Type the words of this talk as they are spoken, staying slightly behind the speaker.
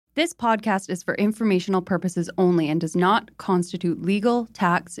This podcast is for informational purposes only and does not constitute legal,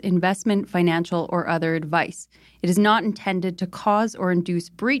 tax, investment, financial, or other advice. It is not intended to cause or induce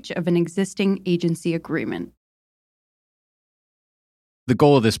breach of an existing agency agreement. The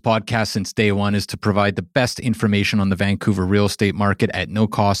goal of this podcast since day one is to provide the best information on the Vancouver real estate market at no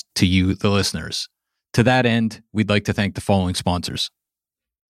cost to you, the listeners. To that end, we'd like to thank the following sponsors.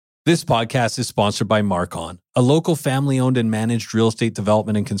 This podcast is sponsored by Marcon, a local family-owned and managed real estate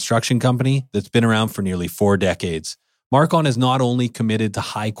development and construction company that's been around for nearly 4 decades. Marcon is not only committed to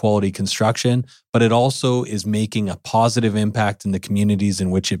high-quality construction, but it also is making a positive impact in the communities in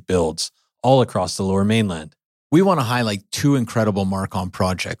which it builds, all across the Lower Mainland. We want to highlight 2 incredible Marcon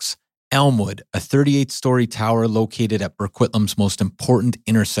projects. Elmwood, a 38-story tower located at Burquitlam's most important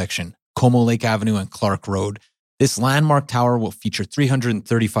intersection, Como Lake Avenue and Clark Road. This landmark tower will feature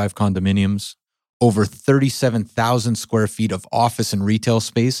 335 condominiums, over 37,000 square feet of office and retail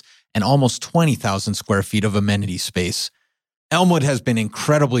space, and almost 20,000 square feet of amenity space. Elmwood has been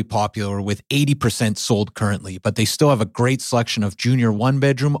incredibly popular with 80% sold currently, but they still have a great selection of junior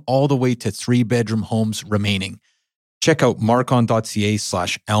 1-bedroom all the way to 3-bedroom homes remaining. Check out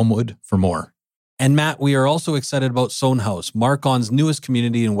marcon.ca/Elmwood for more. And Matt, we are also excited about Sohn House, Marcon's newest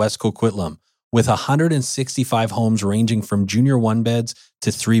community in West Coquitlam. With 165 homes ranging from junior 1-beds to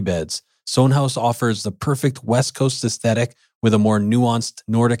 3-beds, Sohn House offers the perfect West Coast aesthetic with a more nuanced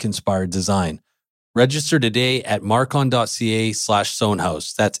Nordic-inspired design. Register today at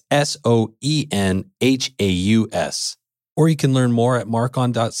marcon.ca/Sohnhaus. That's SOENHAUS. Or you can learn more at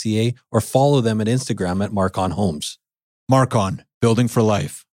marcon.ca or follow them at Instagram at Marcon Homes. Marcon, building for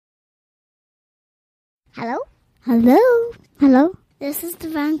life. Hello? Hello? Hello? This is the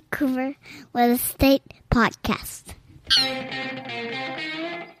Vancouver Real Estate Podcast.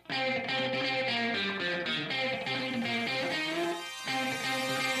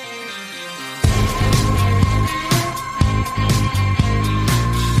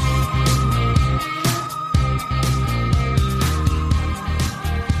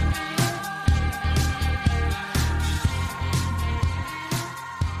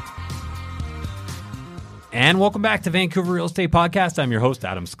 And welcome back to Vancouver Real Estate Podcast. I'm your host,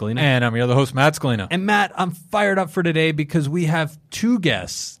 Adam Scalina. And I'm your other host, Matt Scalina. And Matt, I'm fired up for today because we have 2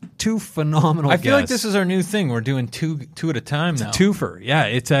 guests, 2 phenomenal guests. I feel like this is our new thing. We're doing two at a time now. It's a twofer. Yeah,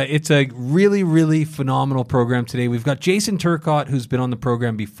 it's a really, really phenomenal program today. We've got Jason Turcotte, who's been on the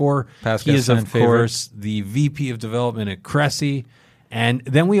program before. Past he guest is, fan of course, the VP of Development at Cressy. And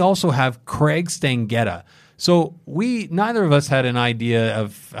then we also have Craig Stangetta. So neither of us had an idea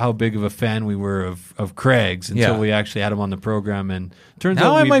of how big of a fan we were of Craig's until we actually had him on the program. And turns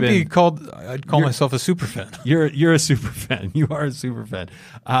out I'd call myself a super fan. You're a super fan. You are a super fan.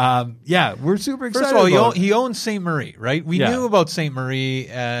 We're super excited. First of all, he owns Ste. Marie, right? We knew about Ste. Marie.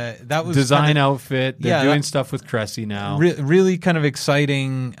 That was design outfit. They're doing stuff with Cressy now. Really kind of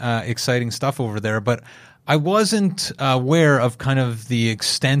exciting stuff over there. But I wasn't aware of kind of the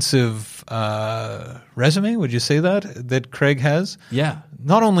extensive resume, would you say that Craig has? Yeah.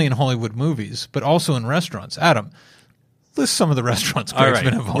 Not only in Hollywood movies, but also in restaurants. Adam, list some of the restaurants Craig's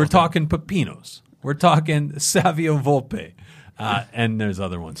been involved in. We're talking Pepinos. We're talking Savio Volpe. And there's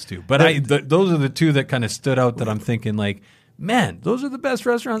other ones too. But those are the 2 that kind of stood out that I'm thinking like, man, those are the best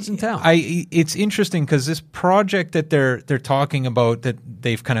restaurants in town. It's interesting because this project that they're talking about that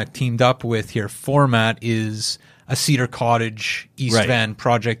they've kind of teamed up with here, Format, is a Cedar Cottage East Van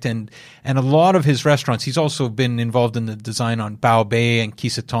project, and a lot of his restaurants. He's also been involved in the design on Bao Bay and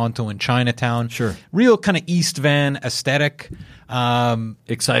Kisatonto in Chinatown. Sure, real kind of East Van aesthetic.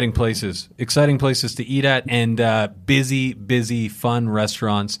 Exciting places to eat at, and busy, fun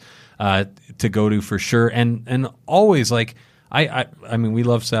restaurants to go to for sure, and always like. I mean, we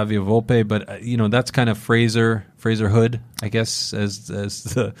love Savio Volpe, but that's kind of Fraser Hood, I guess, as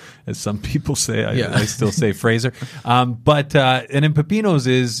some people say. I still say Fraser. But then Pepinos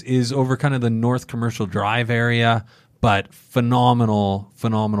is over kind of the North Commercial Drive area, but phenomenal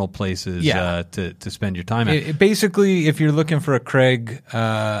places to spend your time at. Basically, if you're looking for a Craig,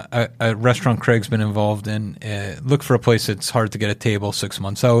 a restaurant Craig's been involved in, look for a place that's hard to get a table 6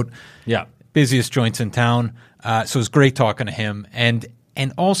 months out. Yeah. Busiest joints in town. So it's great talking to him. And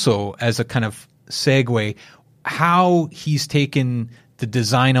also, as a kind of segue, how he's taken the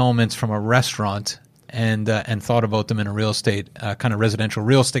design elements from a restaurant and thought about them in a real estate, kind of residential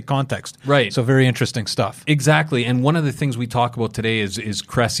real estate context. Right. So very interesting stuff. Exactly. And one of the things we talk about today is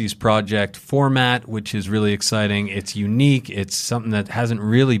Cressy's project Format, which is really exciting. It's unique. It's something that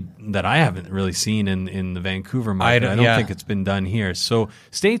I haven't really seen in the Vancouver market. I don't think it's been done here. So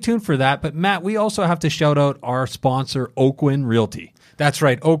stay tuned for that. But Matt, we also have to shout out our sponsor, Oakwyn Realty. That's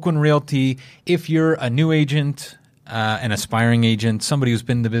right, Oakwyn Realty. If you're a new agent, an aspiring agent, somebody who's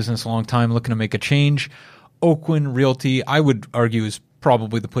been in the business a long time looking to make a change, Oakwyn Realty, I would argue, is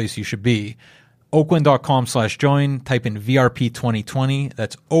probably the place you should be. Oakwyn.com/join, type in VRP 2020.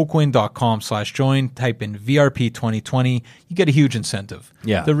 That's Oakwyn.com/join, type in VRP 2020. You get a huge incentive.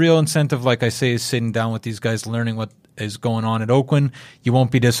 Yeah. The real incentive, like I say, is sitting down with these guys, learning what is going on at Oakwyn. You won't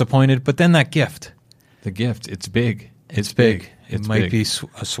be disappointed. But then that gift. The gift, it's big. It's big. It's It might big. be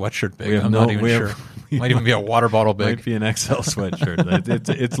a sweatshirt big. We have I'm no- not even we sure. have- Might even be a water bottle big. Might be an XL sweatshirt.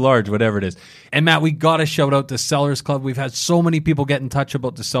 it's large, whatever it is. And Matt, we got to shout out the Sellers Club. We've had so many people get in touch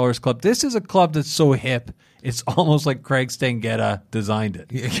about the Sellers Club. This is a club that's so hip. It's almost like Craig Stangetta designed it.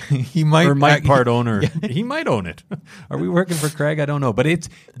 He might, Or Mike part owner. He might own it. Are we working for Craig? I don't know. But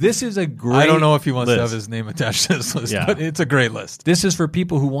this is a great I don't know if he wants to list. have his name attached to this list, Yeah. but it's a great list. This is for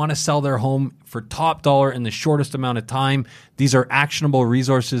people who want to sell their home for top dollar in the shortest amount of time. These are actionable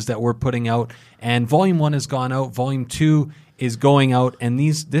resources that we're putting out. And Volume 1 has gone out. Volume 2 is going out. And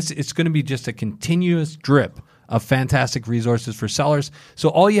it's going to be just a continuous drip of fantastic resources for sellers. So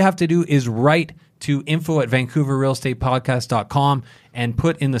all you have to do is write to info@vancouverrealestatepodcast.com and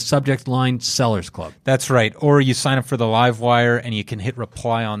put in the subject line Sellers Club. That's right. Or you sign up for the live wire and you can hit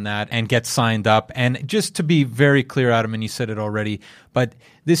reply on that and get signed up. And just to be very clear, Adam, and you said it already, but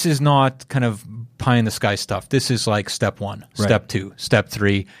this is not kind of pie in the sky stuff. This is like step 1, Right. step 2, step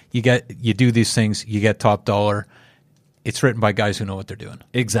 3. You do these things, you get top dollar. It's written by guys who know what they're doing.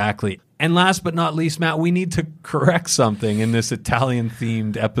 Exactly. And last but not least, Matt, we need to correct something in this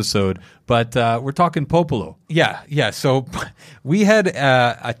Italian-themed episode, but we're talking Popolo. Yeah. So we had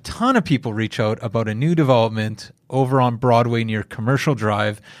a ton of people reach out about a new development over on Broadway near Commercial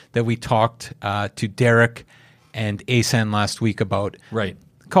Drive that we talked to Derek and Asan last week about. Right.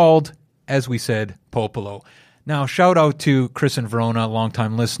 Called, as we said, Popolo. Now, shout out to Chris in Verona,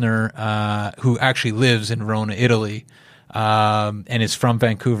 longtime listener, who actually lives in Verona, Italy, and is from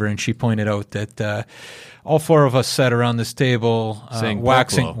Vancouver. And she pointed out that all four of us sat around this table Saying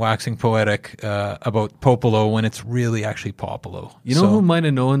Popolo. waxing poetic about Popolo when it's really actually Popolo. You know who might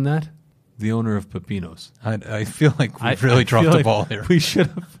have known that? The owner of Pepinos. I feel like we've really dropped feel the like ball here. We should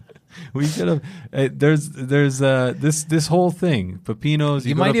have. There's this whole thing. Pepinos.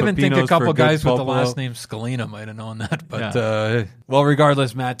 You go might to even think Pepinos a for couple good guys with the Popolo. last name Scalina might have known that. But Yeah. Well,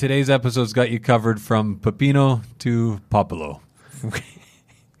 regardless, Matt, today's episode's got you covered from Pepino to Popolo.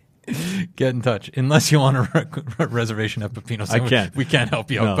 get in touch. Unless you want a reservation at Pepino's. I can't. We can't help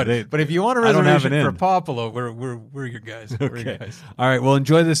you out. No, But if you want a I don't have reservation it for in. Popolo, we're your guys. We're your guys. All right. Well,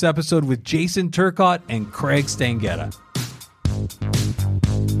 enjoy this episode with Jason Turcotte and Craig Stangetta.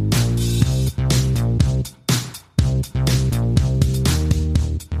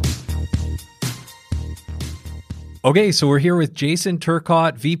 Okay, so we're here with Jason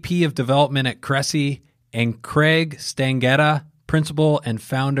Turcotte, VP of Development at Cressy, and Craig Stangetta, Principal and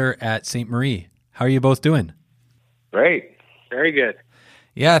Founder at St. Marie. How are you both doing? Great. Very good.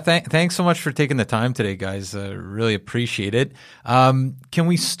 Yeah, thanks so much for taking the time today, guys. Really appreciate it. Can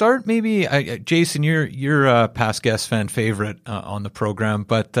we start maybe, Jason, you're a past guest fan favorite on the program,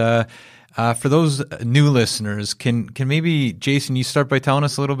 but for those new listeners, can maybe, Jason, you start by telling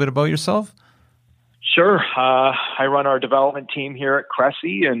us a little bit about yourself? Sure. I run our development team here at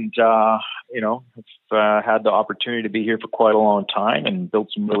Cressy, and I've had the opportunity to be here for quite a long time and built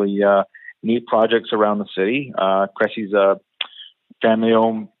some really neat projects around the city. Cressy's a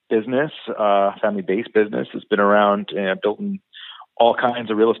family-owned business, family-based business. It's been around building all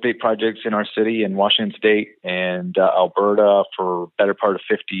kinds of real estate projects in our city in Washington State and Alberta for better part of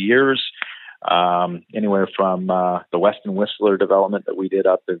 50 years. Anywhere from the Weston Whistler development that we did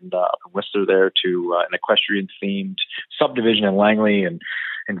up in Whistler there to an equestrian-themed subdivision in Langley and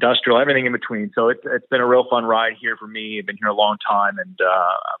industrial, everything in between. So it's been a real fun ride here for me. I've been here a long time, and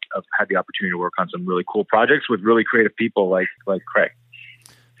I've had the opportunity to work on some really cool projects with really creative people like Craig.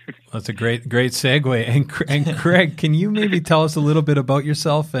 That's a great segue. And Craig, can you maybe tell us a little bit about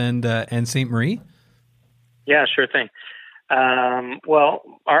yourself and St. Marie? Yeah, sure thing. Well,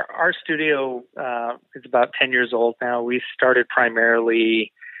 our studio is about 10 years old now. We started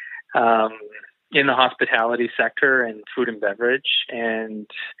primarily in the hospitality sector and food and beverage, and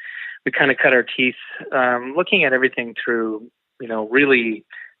we kind of cut our teeth looking at everything through, really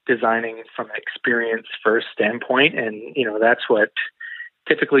designing from an experience first standpoint, and that's what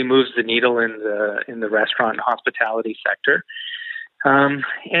typically moves the needle in the restaurant and hospitality sector. And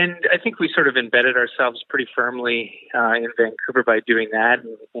I think we sort of embedded ourselves pretty firmly in Vancouver by doing that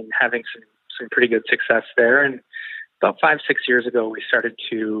and having some pretty good success there. And about 5-6 years ago, we started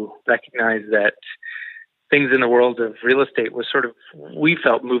to recognize that things in the world of real estate was sort of, we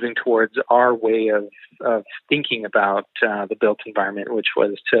felt, moving towards our way of thinking about the built environment, which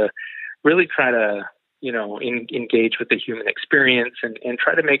was to really try to, engage with the human experience and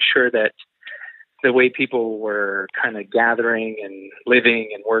try to make sure that the way people were kind of gathering and living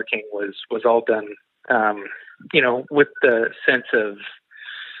and working was all done, with the sense of,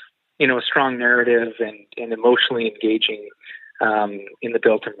 a strong narrative and emotionally engaging in the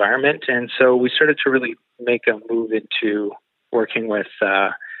built environment. And so we started to really make a move into working with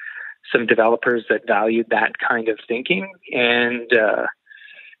some developers that valued that kind of thinking. And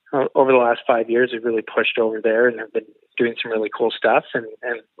over the last 5 years, we've really pushed over there and have been doing some really cool stuff. And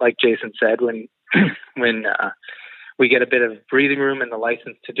like Jason said, when we get a bit of breathing room and the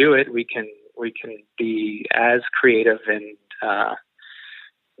license to do it, we can be as creative and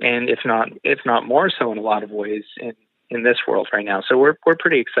if not more so in a lot of ways in this world right now. So we're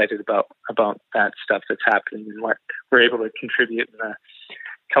pretty excited about that stuff that's happening and what we're able to contribute in the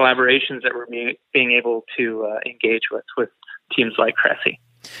collaborations that we're being able to engage with teams like Cressy.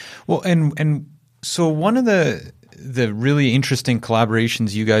 Well, and so one of the really interesting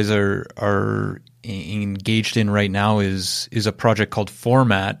collaborations you guys are engaged in right now is a project called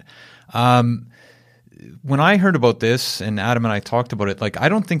Format. When I heard about this, and Adam and I talked about it, I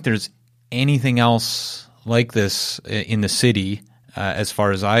don't think there's anything else like this in the city, as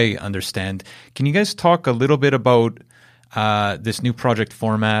far as I understand. Can you guys talk a little bit about this new project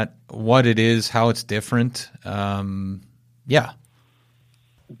Format, what it is, how it's different? Yeah.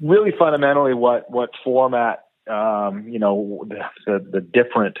 Really fundamentally what Format, the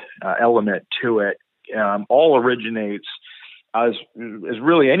different element to it, all originates as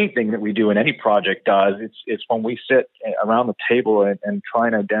really anything that we do in any project does. It's when we sit around the table and try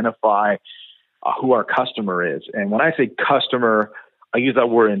and identify who our customer is. And when I say customer, I use that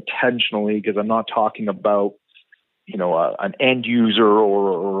word intentionally because I'm not talking about, an end user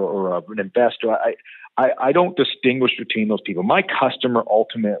or an investor. I don't distinguish between those people. My customer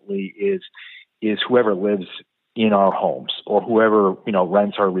ultimately is whoever lives in our homes or whoever,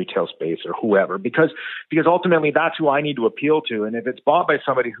 rents our retail space or whoever, because ultimately that's who I need to appeal to. And if it's bought by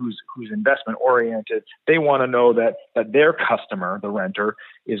somebody who's investment oriented, they want to know that their customer, the renter,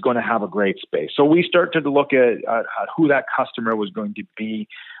 is going to have a great space. So we started to look at who that customer was going to be.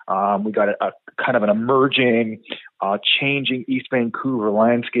 We got a kind of an emerging, changing East Vancouver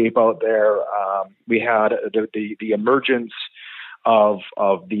landscape out there. We had the emergence of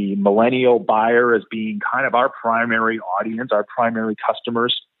the millennial buyer as being kind of our primary audience, our primary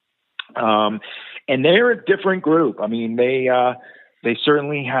customers. And they're a different group. I mean, they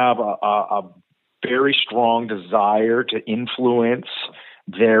certainly have a very strong desire to influence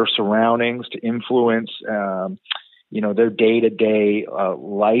their surroundings, to influence, their day-to-day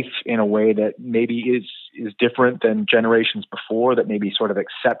life in a way that maybe is different than generations before, that maybe sort of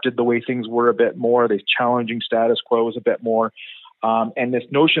accepted the way things were a bit more, the challenging status quo was a bit more. And this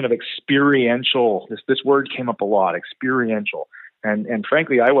notion of experiential, this word came up a lot, experiential. And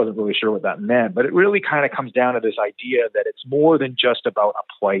frankly, I wasn't really sure what that meant, but it really kind of comes down to this idea that it's more than just about a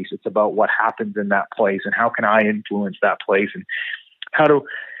place. It's about what happens in that place and how can I influence that place and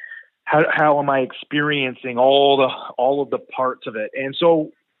how am I experiencing all of the parts of it. And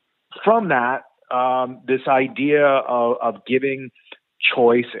so from that, this idea of giving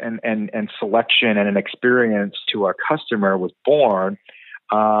choice and selection and an experience to our customer was born,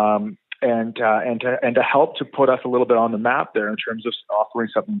 and to help to put us a little bit on the map there in terms of offering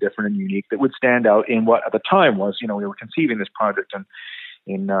something different and unique that would stand out in what at the time was, we were conceiving this project to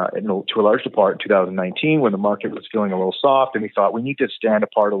a large part in 2019 when the market was feeling a little soft, and we thought we need to stand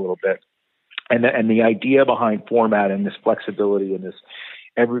apart a little bit. And the idea behind Format and this flexibility and this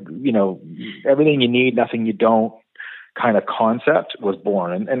everything you need, nothing you don't kind of concept was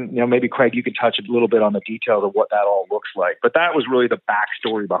born. And maybe Craig, you could touch a little bit on the details of what that all looks like. But that was really the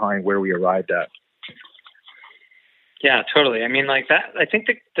backstory behind where we arrived at. Yeah, totally. I mean, that, I think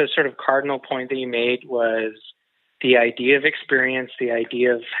the sort of cardinal point that you made was the idea of experience, the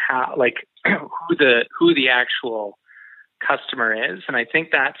idea of how, who the actual customer is. And I think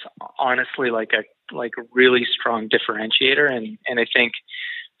that's honestly a really strong differentiator. And I think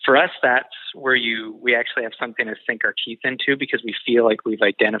for us, that's where we actually have something to sink our teeth into because we feel like we've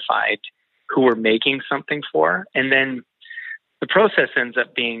identified who we're making something for. And then the process ends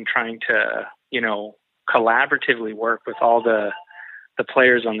up being trying to, collaboratively work with all the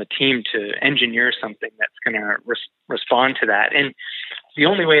players on the team to engineer something that's going to respond to that. And the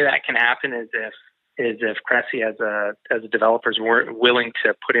only way that can happen is if Cressy as a developers were willing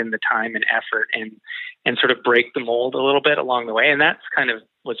to put in the time and effort and sort of break the mold a little bit along the way. And that's kind of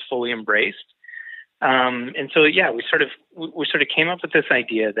was fully embraced. And so, we sort of came up with this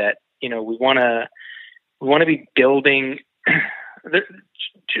idea that, we want to be building,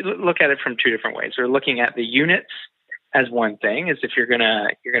 to look at it from two different ways. We're looking at the units as one thing, as if you're going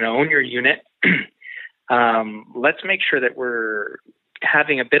to own your unit. Let's make sure that we're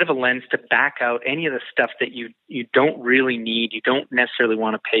having a bit of a lens to back out any of the stuff that you don't really need, you don't necessarily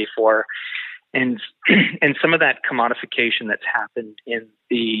want to pay for. And some of that commodification that's happened in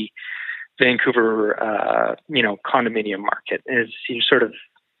the Vancouver, condominium market is sort of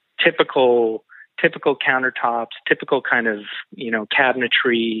typical countertops, typical kind of,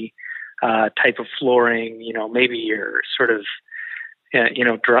 cabinetry type of flooring. Maybe you're sort of,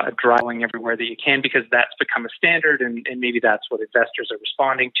 drawing everywhere that you can because that's become a standard, and maybe that's what investors are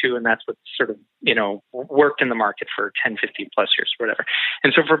responding to, and that's what sort of, worked in the market for 10, 15 plus years, or whatever.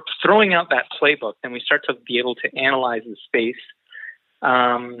 And so for throwing out that playbook, then we start to be able to analyze the space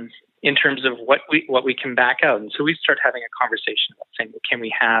in terms of what we can back out. And so we start having a conversation about saying, well, can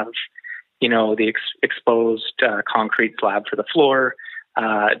we have, the exposed concrete slab for the floor?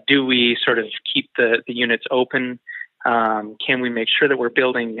 Do we sort of keep the units open? Can we make sure that we're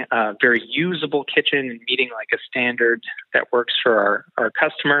building a very usable kitchen and meeting like a standard that works for our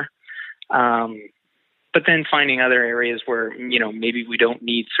customer? But then finding other areas where, maybe we don't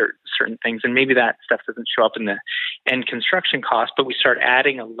need certain things, and maybe that stuff doesn't show up in the end construction cost, but we start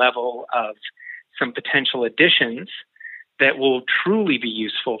adding a level of some potential additions that will truly be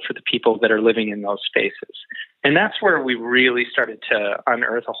useful for the people that are living in those spaces. And that's where we really started to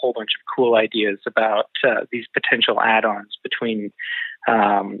unearth a whole bunch of cool ideas about these potential add-ons between,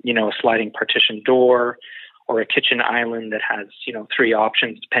 a sliding partition door or a kitchen island that has, 3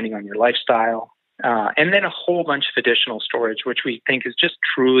 options depending on your lifestyle. And then a whole bunch of additional storage, which we think is just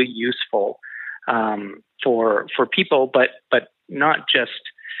truly useful for people, but not just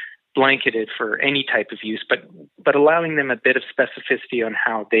blanketed for any type of use, but allowing them a bit of specificity on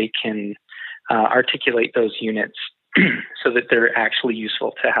how they can articulate those units so that they're actually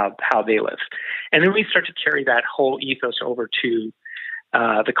useful to how they live. And then we start to carry that whole ethos over to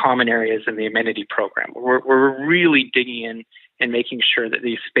the common areas and the amenity program. We're really digging in and making sure that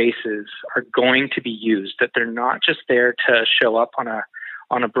these spaces are going to be used, that they're not just there to show up on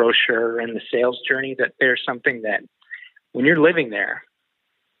a brochure and the sales journey, that they're something that when you're living there,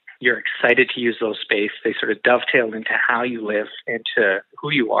 you're excited to use those space. They sort of dovetail into how you live and to who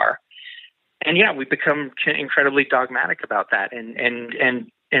you are. And we become incredibly dogmatic about that.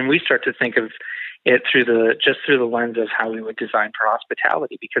 And we start to think of it through the lens of how we would design for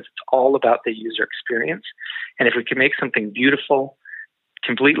hospitality, because it's all about the user experience. And if we can make something beautiful,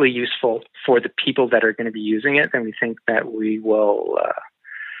 completely useful for the people that are going to be using it, then we think that we will,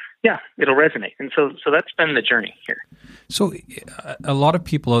 it'll resonate. And so that's been the journey here. So a lot of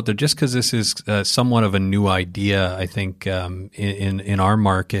people out there, just because this is somewhat of a new idea, I think, in our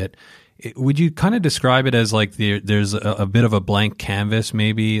market, would you kind of describe it as like there's a bit of a blank canvas,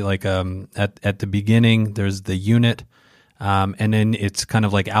 maybe like at the beginning, there's the unit, and then it's kind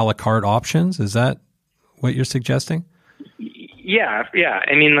of like a la carte options? Is that what you're suggesting? Yeah.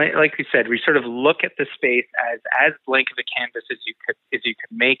 I mean, like we said, we sort of look at the space as blank of a canvas as you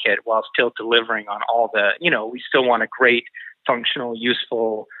could make it, while still delivering on all the, we still want a great, functional,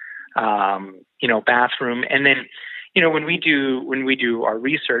 useful, bathroom. And then, when we do our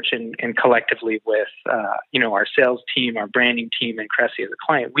research and collectively with, our sales team, our branding team, and Cressey as a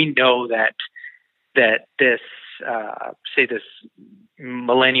client, we know that this, this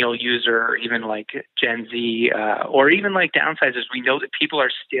millennial user, or even like Gen Z, or even like downsizers, we know that people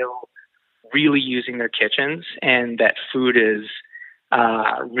are still really using their kitchens, and that food is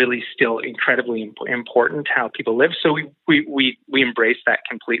really still incredibly important to how people live. So we embraced that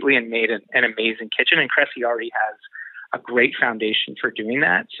completely and made an amazing kitchen. And Cressey already has a great foundation for doing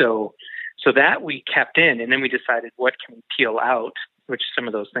that. So that we kept in, and then we decided what can we peel out, which some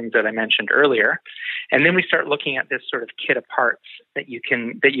of those things that I mentioned earlier. And then we start looking at this sort of kit of parts that you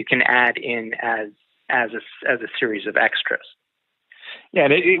can add in as a series of extras. Yeah,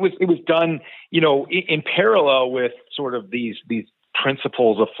 and it was done, in parallel with sort of these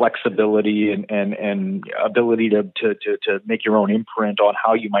principles of flexibility and ability to make your own imprint on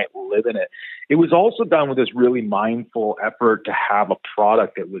how you might live in it. It was also done with this really mindful effort to have a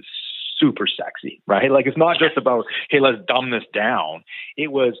product that was super sexy, right? Like, it's not just about, hey, let's dumb this down.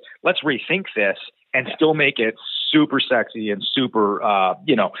 It was, let's rethink this and still make it super sexy and super,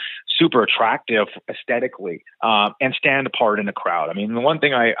 super attractive aesthetically, and stand apart in the crowd. I mean, the one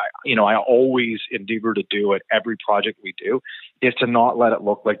thing I always endeavor to do at every project we do is to not let it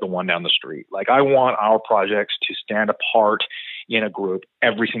look like the one down the street. Like, I want our projects to stand apart in a group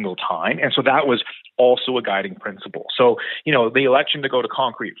every single time. And so that was also a guiding principle. So, the election to go to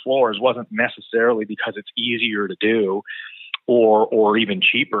concrete floors wasn't necessarily because it's easier to do or even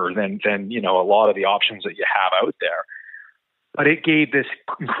cheaper than a lot of the options that you have out there. But it gave this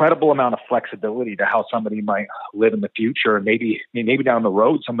incredible amount of flexibility to how somebody might live in the future. And maybe down the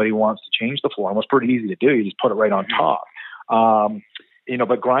road, somebody wants to change the floor. And it was pretty easy to do. You just put it right on top.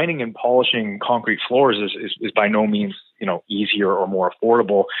 But grinding and polishing concrete floors is by no means, easier or more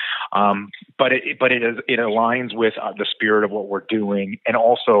affordable. But it aligns with the spirit of what we're doing, and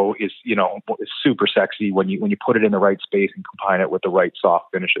also is super sexy when you put it in the right space and combine it with the right soft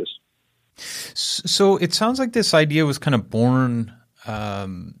finishes. So it sounds like this idea was kind of born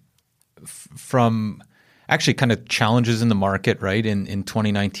from actually kind of challenges in the market, right, in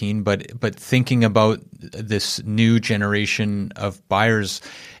 2019, but thinking about this new generation of buyers.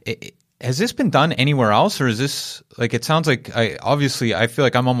 Has this been done anywhere else, or is this like, it sounds like I feel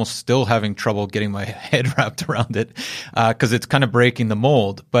like I'm almost still having trouble getting my head wrapped around it because it's kind of breaking the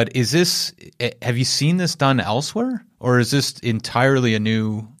mold. But have you seen this done elsewhere, or is this entirely a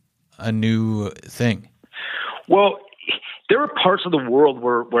new thing? Well, there are parts of the world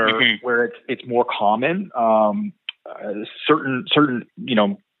where it's more common. Certain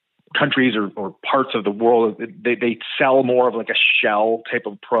countries or parts of the world, they sell more of like a shell type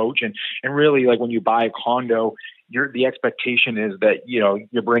of approach, and really, like when you buy a condo, the expectation is that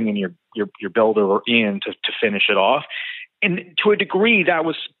you're bringing your builder in to finish it off, and to a degree that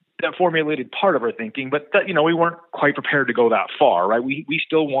formulated part of our thinking, but that, we weren't quite prepared to go that far, right? We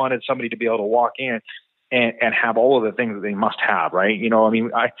still wanted somebody to be able to walk in and have all of the things that they must have, right?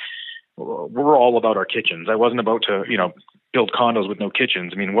 We're all about our kitchens. I wasn't about to, build condos with no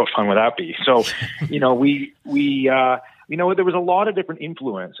kitchens. I mean, what fun would that be? So, we there was a lot of different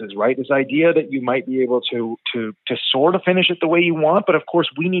influences, right? This idea that you might be able to sort of finish it the way you want, but of course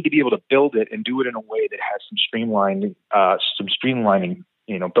we need to be able to build it and do it in a way that has some streamlining,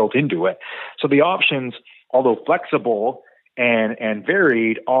 built into it. So the options, although flexible and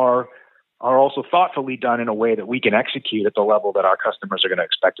varied, are also thoughtfully done in a way that we can execute at the level that our customers are going to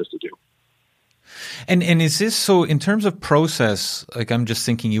expect us to do. And is this so in terms of process? Like, I'm just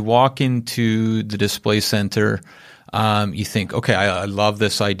thinking, you walk into the display center, you think, okay, I love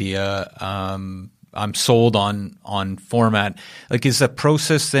this idea. I'm sold on format. Like, is the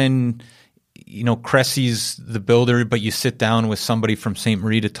process then, Cressy's the builder, but you sit down with somebody from St.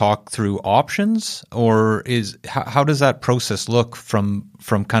 Marie to talk through options, or how does that process look from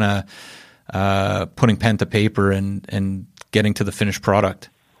kind of putting pen to paper and getting to the finished product?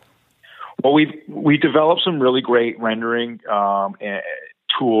 Well, we developed some really great rendering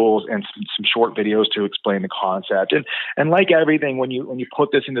tools and some short videos to explain the concept. And like everything, when you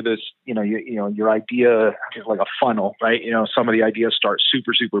put this into this, your idea is like a funnel, right? Some of the ideas start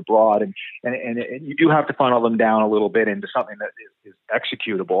super, super broad, and you do have to funnel them down a little bit into something that is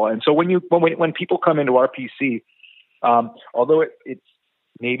executable. And so when people come into RPC, although it's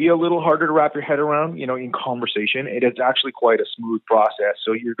maybe a little harder to wrap your head around, in conversation, it is actually quite a smooth process.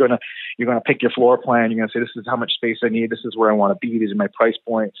 So you're gonna pick your floor plan. You're gonna say, this is how much space I need. This is where I want to be. These are my price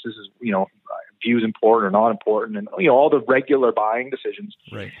points. This is, views important or not important, and all the regular buying decisions.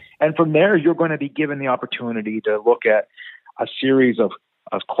 Right. And from there, you're going to be given the opportunity to look at a series of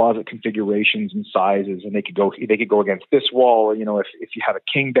closet configurations and sizes, and they could go against this wall. If you have a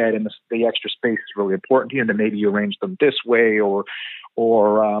king bed and the extra space is really important to you, then maybe you arrange them this way, or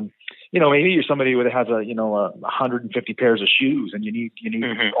maybe you're somebody who has 150 pairs of shoes, and you need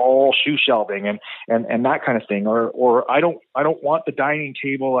all shoe shelving and that kind of thing. Or I don't want the dining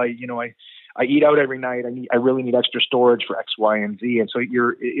table. I eat out every night. I really need extra storage for X, Y, and Z. And so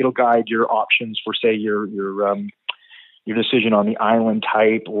it'll guide your options for, say, your decision on the island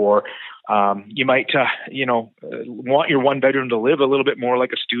type, or you might want your one bedroom to live a little bit more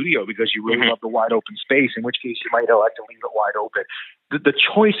like a studio because you really love the wide open space, in which case you might elect to leave it wide open. The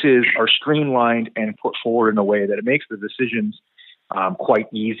choices are streamlined and put forward in a way that it makes the decisions quite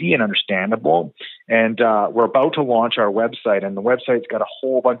easy and understandable. And we're about to launch our website, and the website's got a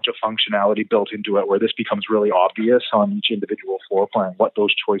whole bunch of functionality built into it where this becomes really obvious on each individual floor plan, what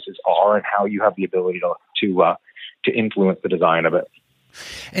those choices are and how you have the ability to influence the design of it.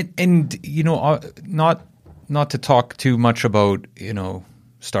 And not to talk too much about,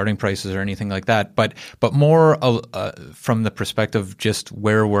 starting prices or anything like that, but more from the perspective just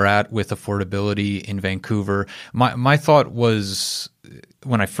where we're at with affordability in Vancouver. My thought was,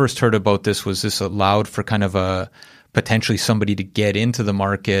 when I first heard about this, was this allowed for kind of a potentially somebody to get into the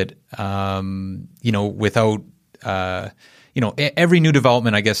market, without every new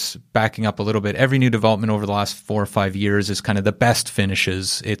development, I guess, backing up a little bit, every new development over the last 4 or 5 years is kind of the best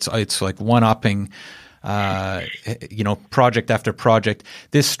finishes. It's like one-upping, project after project.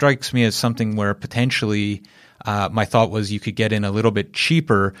 This strikes me as something where potentially my thought was you could get in a little bit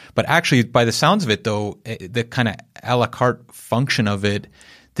cheaper, but actually by the sounds of it though, the kind of a la carte function of it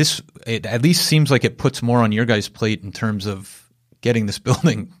at least seems like it puts more on your guys' plate in terms of getting this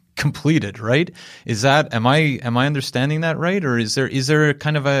building completed, right? Am I understanding that right? Or is there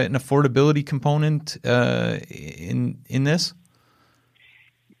kind of an affordability component in this?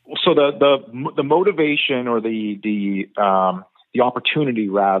 So the motivation or the opportunity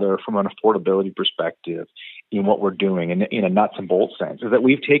rather from an affordability perspective in what we're doing in a nuts and bolts sense is that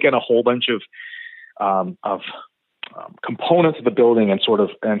we've taken a whole bunch of components of the building and sort of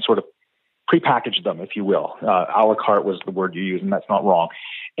prepackaged them, if you will. A la carte was the word you used, and that's not wrong.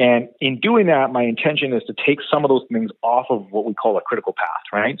 And in doing that, my intention is to take some of those things off of what we call a critical path,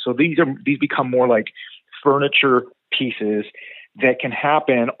 right? So these become more like furniture pieces that can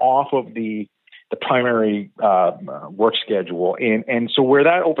happen off of the primary work schedule. And so where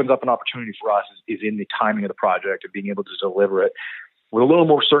that opens up an opportunity for us is in the timing of the project and being able to deliver it with a little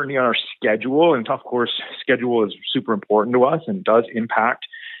more certainty on our schedule. And of course, schedule is super important to us and does impact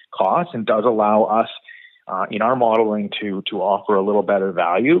costs and does allow us in our modeling to offer a little better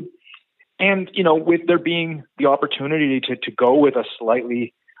value. And, with there being the opportunity to go with a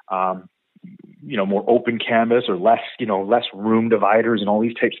slightly, more open canvas or less room dividers and all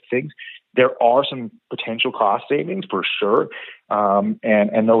these types of things, there are some potential cost savings for sure.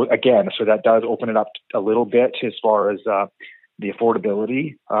 And those, again, so that does open it up a little bit as far as the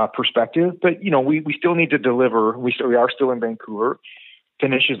affordability perspective. But, we still need to deliver. We are still in Vancouver.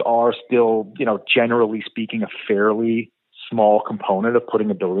 Finishes are still, generally speaking, a fairly small component of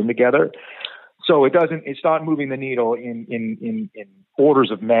putting a building together. So it's not moving the needle in orders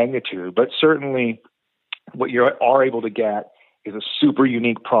of magnitude, but certainly what you are able to get is a super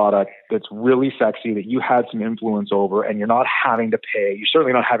unique product that's really sexy that you had some influence over, and you're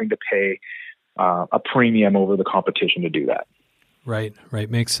certainly not having to pay a premium over the competition to do that. Right.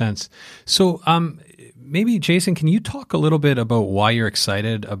 Makes sense. So maybe, Jason, can you talk a little bit about why you're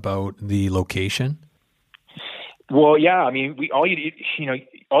excited about the location? Well, yeah. I mean, all you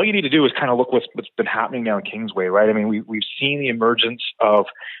need to do is kind of look what's been happening now in Kingsway, right? I mean, we've seen the emergence of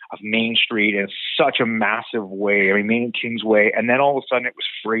Main Street in such a massive way. I mean, Main and Kingsway, and then all of a sudden it was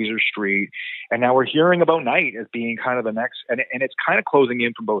Fraser Street, and now we're hearing about Knight as being kind of the next, and it's kind of closing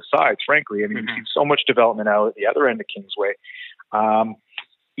in from both sides, frankly. I mean, we've seen so much development out at the other end of Kingsway.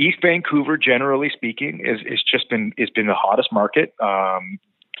 East Vancouver, generally speaking, is been the hottest market.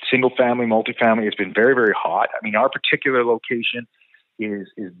 Single family, multifamily has been very, very hot. I mean, our particular location is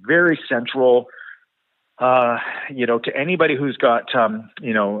very central. To anybody who's got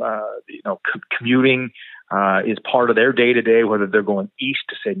commuting is part of their day to day, whether they're going east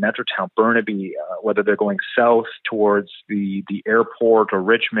to say Metrotown, Burnaby, whether they're going south towards the airport or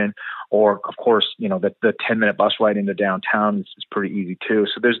Richmond, or of course, the 10-minute bus ride into downtown is pretty easy too.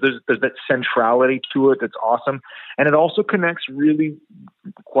 So there's that centrality to it that's awesome, and it also connects really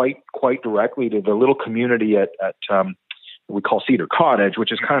quite directly to the little community at we call Cedar Cottage,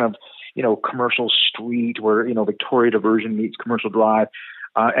 which is kind of commercial street where Victoria Diversion meets Commercial Drive.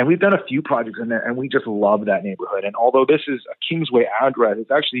 And we've done a few projects in there, and we just love that neighborhood. And although this is a Kingsway address,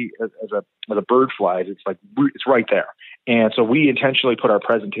 it's actually as a bird flies, it's right there. And so we intentionally put our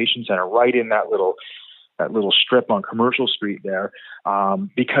presentation center right in that little strip on Commercial Street there,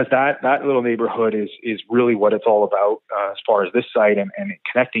 because that little neighborhood is really what it's all about as far as this site, and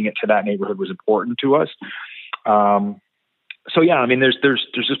connecting it to that neighborhood was important to us. So yeah, I mean, there's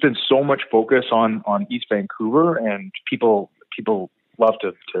just been so much focus on East Vancouver, and people love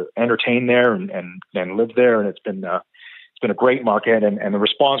to entertain there and live there, and it's been a great market, and the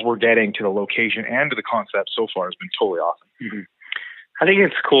response we're getting to the location and to the concept so far has been totally awesome. Mm-hmm. I think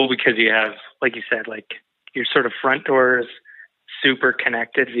it's cool because you have, like you said, like your sort of front doors super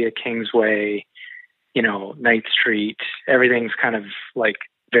connected via Kingsway, Knight Street, everything's kind of like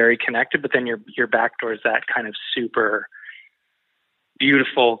very connected, but then your back door is that kind of super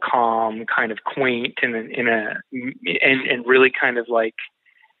beautiful, calm, kind of quaint, and really kind of like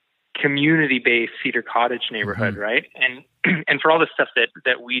community-based Cedar Cottage neighborhood, mm-hmm. right? And for all the stuff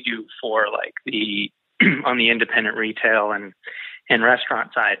that we do for like the on the independent retail and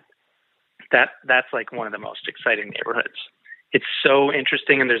restaurant side, that's like one of the most exciting neighborhoods. It's so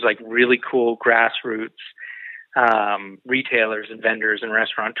interesting, and there's like really cool grassroots retailers and vendors and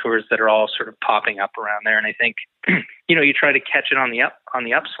restaurateurs that are all sort of popping up around there. And I think, you try to catch it on the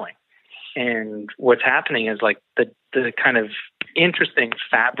upswing. And what's happening is like the kind of interesting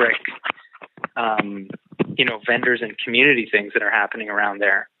fabric, vendors and community things that are happening around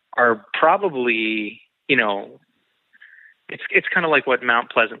there are probably, it's kind of like what Mount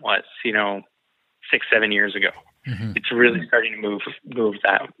Pleasant was, 6-7 years ago. Mm-hmm. It's really starting to move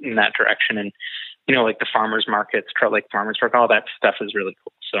that in that direction. And, like the farmers markets, Trout Lake Farmers Market, all that stuff is really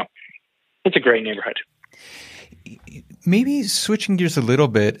cool. So it's a great neighborhood. Maybe switching gears a little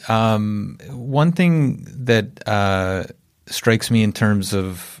bit, one thing that strikes me in terms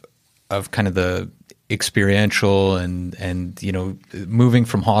of kind of the experiential and moving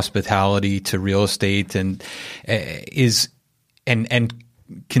from hospitality to real estate and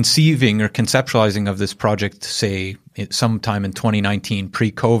conceiving or conceptualizing of this project, say sometime in 2019,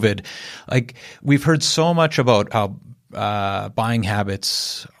 pre-COVID, like we've heard so much about how buying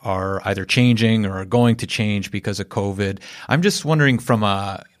habits are either changing or are going to change because of COVID. I'm just wondering from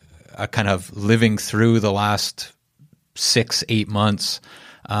a kind of living through the last 6-8 months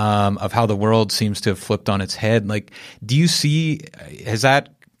of how the world seems to have flipped on its head. Like, do you see, has that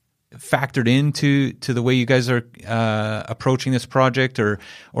factored into the way you guys are approaching this project, or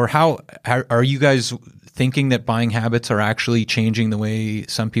how are you guys thinking that buying habits are actually changing the way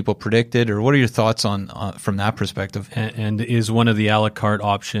some people predicted, or what are your thoughts on from that perspective? And is one of the a la carte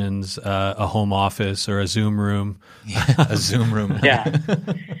options a home office or a Zoom room? A Zoom room. Yeah.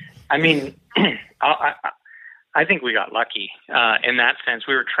 I mean, I think we got lucky in that sense.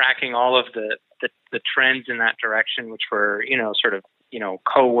 We were tracking all of the trends in that direction, which were, sort of,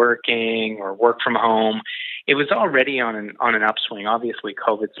 co-working or work from home. It was already on an upswing. Obviously,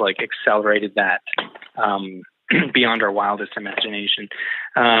 COVID's like accelerated that beyond our wildest imagination.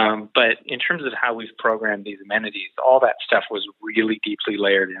 But in terms of how we've programmed these amenities, all that stuff was really deeply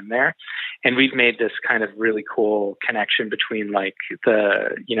layered in there. And we've made this kind of really cool connection between like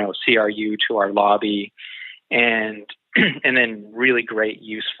the, CRU to our lobby and then really great,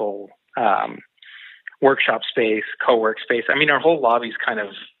 useful workshop space, co-work space. I mean, our whole lobby's kind of,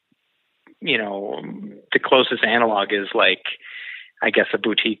 the closest analog is like, I guess, a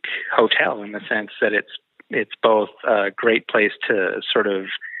boutique hotel in the sense that it's both a great place to sort of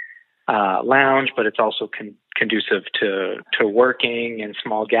lounge, but it's also conducive to working and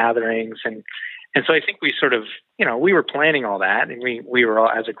small gatherings. And so I think we sort of, we were planning all that, and we were all,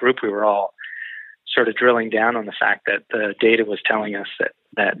 as a group, we were all sort of drilling down on the fact that the data was telling us that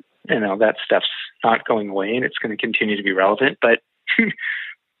that stuff's not going away and it's going to continue to be relevant. But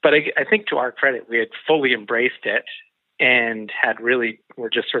I think to our credit, we had fully embraced it and we're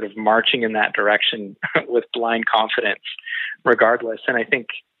just sort of marching in that direction with blind confidence regardless. And I think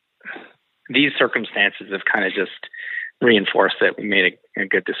these circumstances have kind of just reinforced that we made a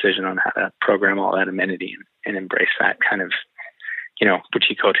good decision on how to program all that amenity and embrace that kind of,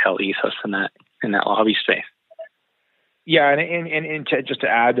 boutique hotel ethos in that lobby space. Yeah, and just to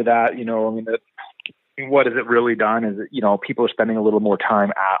add to that, what has it really done is, people are spending a little more time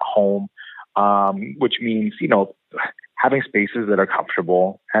at home, which means, having spaces that are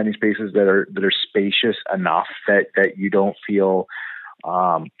comfortable, having spaces that are spacious enough that you don't feel,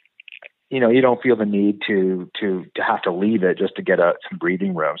 you don't feel the need to have to leave it just to get some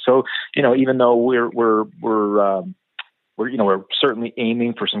breathing room. So, even though we're certainly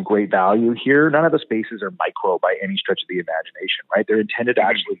aiming for some great value here, none of the spaces are micro by any stretch of the imagination, right? They're intended to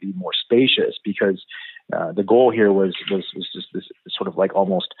actually be more spacious because the goal here was just this sort of like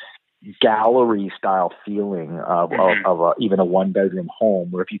almost gallery style feeling of even a 1-bedroom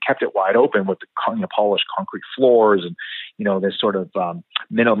home, where if you kept it wide open with the polished concrete floors and this sort of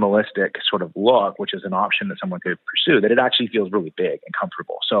minimalistic sort of look, which is an option that someone could pursue, that it actually feels really big and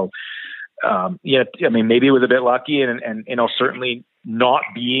comfortable. So maybe it was a bit lucky and certainly not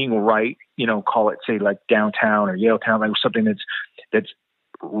being right, call it, say, like downtown or Yaletown, like something that's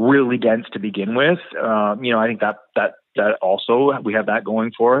really dense to begin with. I think that also, we have that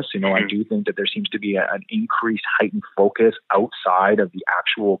going for us. I do think that there seems to be an increased heightened focus outside of the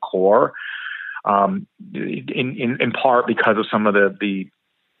actual core, in part because of some of the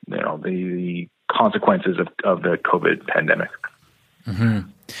consequences of the COVID pandemic. Mm-hmm.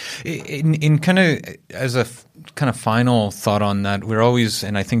 In kind of as a kind of final thought on that, we're always,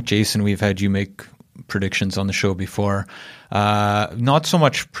 and I think Jason, we've had you make predictions on the show before. Not so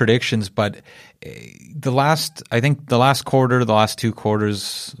much predictions, but the last 2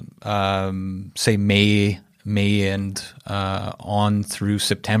 quarters, say May May and on through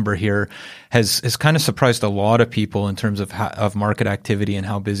September here has kind of surprised a lot of people in terms of market activity and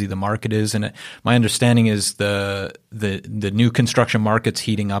how busy the market is. And my understanding is the new construction market's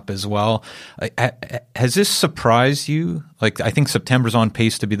heating up as well. Has this surprised you? Like, I think September's on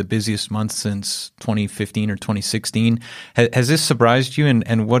pace to be the busiest month since 2015 or 2016. Has this surprised you?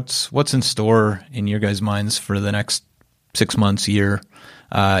 And what's in store in your guys' minds for the next 6 months, year,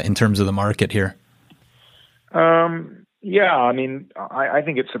 in terms of the market here? Yeah, I mean, I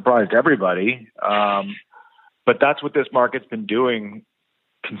think it surprised everybody. But that's what this market's been doing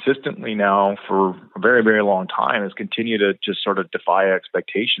consistently now for a very, very long time, is continue to just sort of defy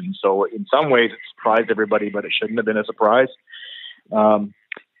expectations. So in some ways it surprised everybody, but it shouldn't have been a surprise.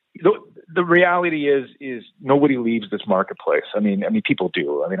 The reality is nobody leaves this marketplace. I mean, people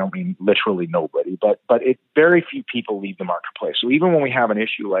do. I mean, I don't mean literally nobody, but very few people leave the marketplace. So even when we have an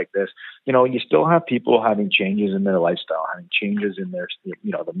issue like this, you still have people having changes in their lifestyle, having changes in their,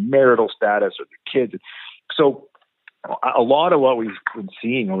 the marital status or their kids. So a lot of what we've been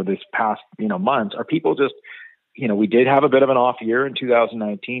seeing over this past, months are people just, we did have a bit of an off year in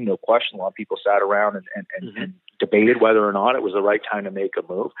 2019, no question. A lot of people sat around and debated whether or not it was the right time to make a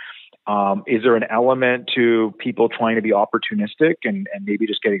move. Is there an element to people trying to be opportunistic and maybe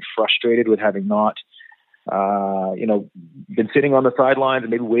just getting frustrated with having not, been sitting on the sidelines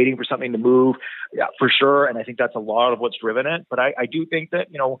and maybe waiting for something to move? Yeah, for sure. And I think that's a lot of what's driven it. But I do think that,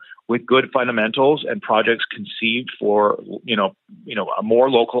 with good fundamentals and projects conceived for, a more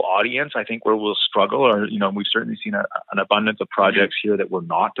local audience, I think where we'll struggle, or, we've certainly seen an abundance of projects here that were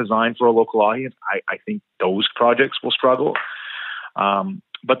not designed for a local audience. I think those projects will struggle.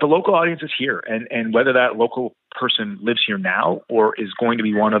 But the local audience is here, and whether that local person lives here now or is going to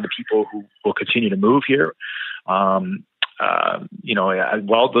be one of the people who will continue to move here,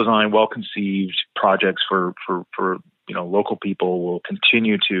 well-designed, well-conceived projects for local people will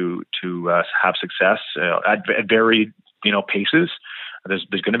continue to have success at varied paces. There's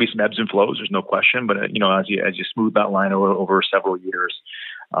going to be some ebbs and flows. There's no question, but as you smooth that line over several years,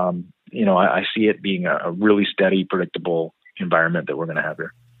 I see it being a really steady, predictable environment that we're going to have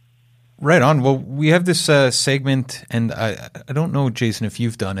here. Right on. Well, we have this segment, and I don't know, Jason, if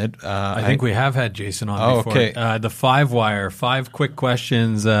you've done it. I think we have had Jason on before. Okay. The 5-Wire, 5 quick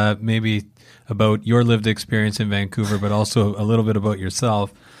questions, maybe about your lived experience in Vancouver, but also a little bit about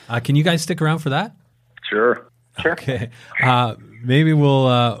yourself. Can you guys stick around for that? Sure. Okay. Maybe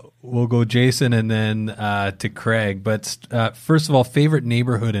we'll go Jason and then to Craig. But first of all, favorite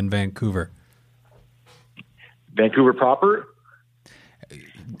neighborhood in Vancouver? Vancouver proper?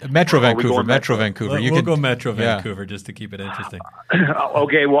 Metro Vancouver. We'll go Metro Vancouver just to keep it interesting.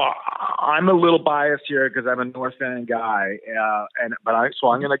 Okay, well, I'm a little biased here because I'm a North Van guy, so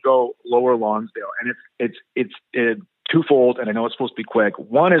I'm going to go Lower Lonsdale, and it's twofold, and I know it's supposed to be quick.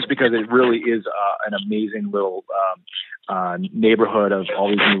 One is because it really is an amazing little neighborhood of all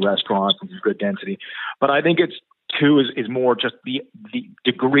these new restaurants and good density, but I think it's two is more just the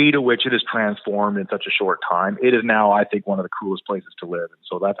degree to which it is transformed in such a short time. It is now, I think, one of the coolest places to live. And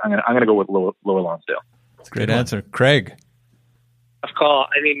so I'm going to go with Lower Lonsdale. That's a great answer. Craig? Of course.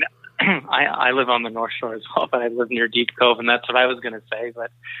 I mean, I live on the North Shore as well, but I live near Deep Cove, and that's what I was going to say.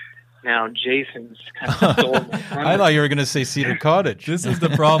 But now Jason's kind of stole my thunder. I thought you were going to say Cedar Cottage. This is the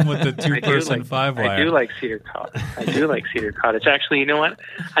problem with the 2-person 5-Wire. I do like Cedar Cottage. Actually, you know what?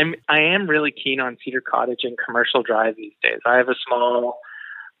 I am really keen on Cedar Cottage and Commercial Drive these days. I have a small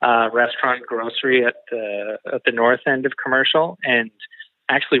restaurant grocery at the north end of Commercial, and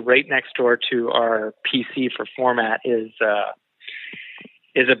actually right next door to our PC for Format is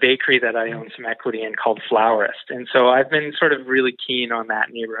a bakery that I own some equity in called Flowerist. And so I've been sort of really keen on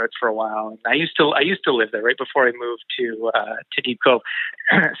that neighborhood for a while. And I used to live there right before I moved to Deep Cove.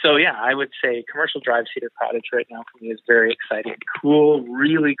 So yeah, I would say Commercial Drive, Cedar Cottage right now for me is very exciting. Cool,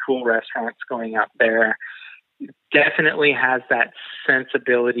 really cool restaurants going up there. Definitely has that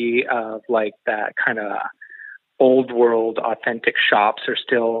sensibility of like that kind of old world authentic shops are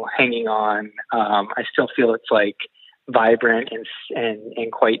still hanging on. I still feel it's like vibrant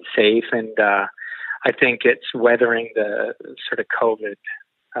and quite safe, and I think it's weathering the sort of COVID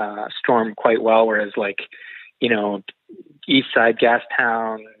storm quite well. Whereas, like, East Side,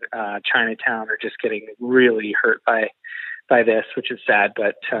 Gastown, Chinatown are just getting really hurt by this, which is sad.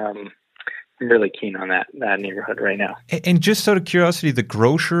 But I'm really keen on that neighborhood right now. And just out of curiosity, the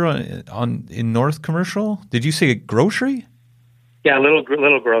grocer in North Commercial, did you say a grocery? Yeah, a little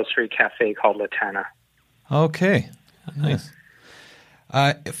grocery cafe called Latana. Okay. Nice.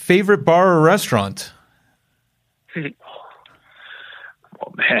 Favorite bar or restaurant?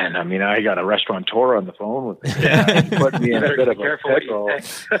 Oh man, I mean, I got a restaurateur on the phone with me. Yeah. He put me in a bit of a pickle.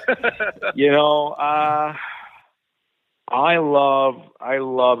 I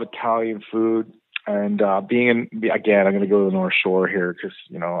love Italian food, and I'm going to go to the North Shore here because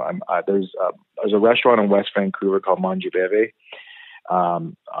there's a restaurant in West Vancouver called Mangi Beve.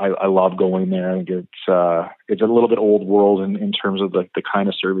 I love going there. I think it's a little bit old world in terms of the kind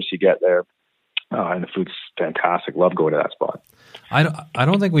of service you get there, and the food's fantastic. Love going to that spot. I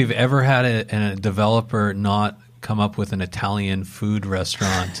don't think we've ever had a developer not come up with an Italian food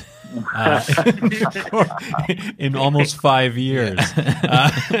restaurant in almost 5 years.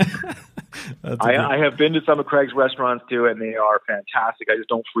 I have been to some of Craig's restaurants too, and they are fantastic. I just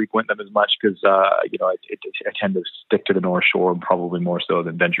don't frequent them as much because I tend to stick to the North Shore, and probably more so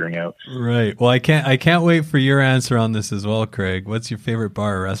than venturing out. Right. Well, I can't wait for your answer on this as well, Craig. What's your favorite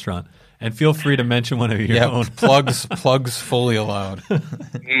bar or restaurant? And feel free to mention one of your own. Plugs fully allowed.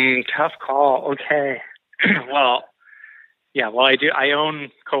 Tough call. Okay. Well,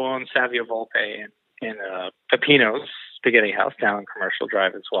 I co-own Savio Volpe in Pepino's Spaghetti House down on Commercial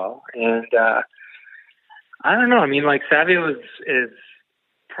Drive as well. And I don't know. I mean, like Savio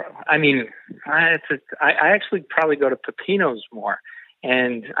I actually probably go to Pepino's more.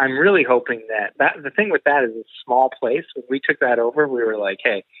 And I'm really hoping that the thing with that is a small place. When we took that over, we were like,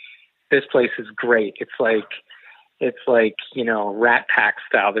 hey, this place is great. It's like Rat Pack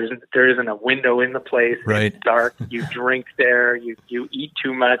style. There isn't a window in the place. Right. It's dark. You drink there. You eat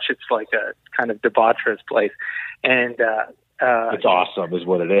too much. It's like a kind of debaucherous place, and it's awesome, is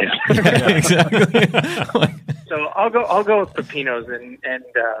what it is. Yeah, exactly. So I'll go with Pepino's, and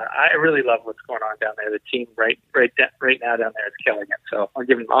I really love what's going on down there. The team right now down there is killing it. So I'll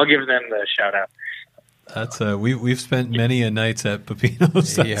give them the shout out. That's we've spent many a nights at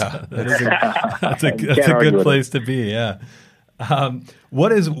Pepino's. That's a good place to be. Yeah.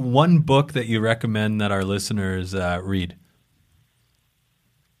 What is one book that you recommend that our listeners read?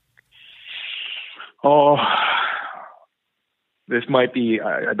 Oh, this might be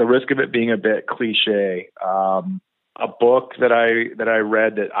at the risk of it being a bit cliche. A book that I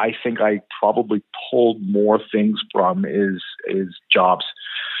read that I think I probably pulled more things from is Jobs.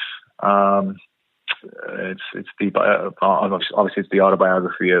 It's obviously it's the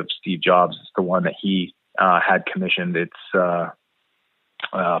autobiography of Steve Jobs. It's the one that he had commissioned. It's for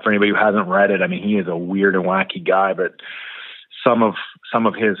anybody who hasn't read it. I mean, he is a weird and wacky guy, but some of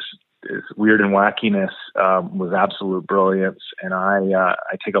his weird and wackiness was absolute brilliance, and I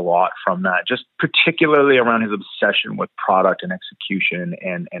take a lot from that. Just particularly around his obsession with product and execution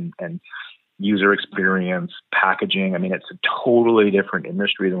and user experience, packaging. I mean, it's a totally different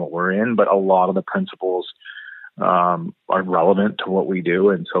industry than what we're in, but a lot of the principles are relevant to what we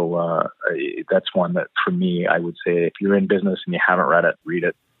do. And so that's one that, for me, I would say if you're in business and you haven't read it, read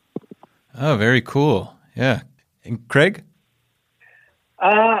it. Oh, very cool. Yeah. And Craig?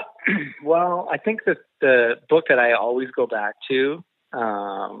 Well, I think that the book that I always go back to,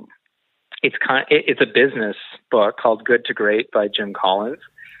 it's a business book called Good to Great by Jim Collins.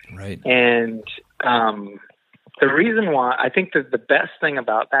 Right. And the reason why I think that the best thing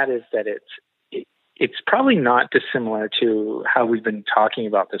about that is that it's probably not dissimilar to how we've been talking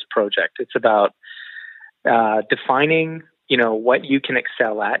about this project. It's about defining, what you can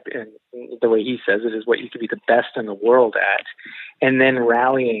excel at, and the way he says it is what you can be the best in the world at, and then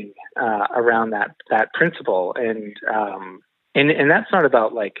rallying around that principle. And that's not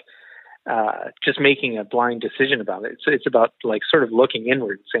about just making a blind decision about it. It's about sort of looking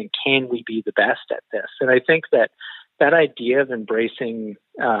inward and saying, can we be the best at this? And I think that idea of embracing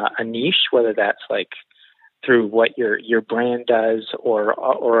a niche, whether that's through what your brand does or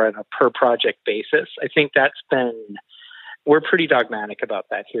on a per project basis, I think we're pretty dogmatic about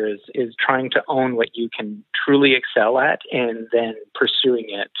that here is trying to own what you can truly excel at and then pursuing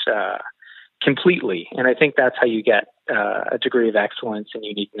it completely. And I think that's how you get a degree of excellence and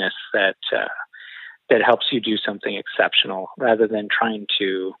uniqueness that helps you do something exceptional, rather than trying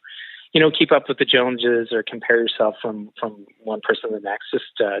to, keep up with the Joneses or compare yourself from one person to the next. Just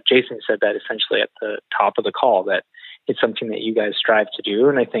Jason said that essentially at the top of the call, that it's something that you guys strive to do.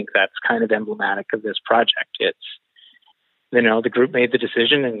 And I think that's kind of emblematic of this project. It's, the group made the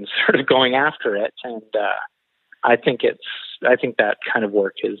decision and sort of going after it. And I think that kind of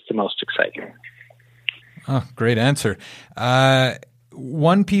work is the most exciting. Oh, great answer.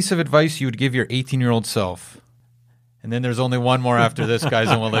 One piece of advice you would give your 18-year-old self. And then there's only one more after this, guys,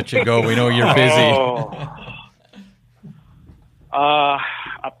 and we'll let you go. We know you're busy.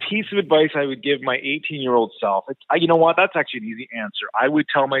 A piece of advice I would give my 18-year-old self. You know what? That's actually an easy answer. I would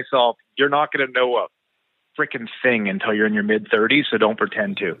tell myself, you're not going to know freaking thing until you're in your mid-30s, so don't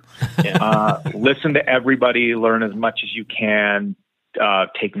pretend to. Listen to everybody, learn as much as you can,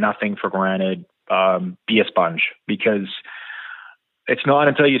 take nothing for granted, be a sponge, because it's not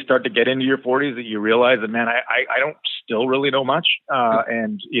until you start to get into your 40s that you realize that, man, I don't still really know much.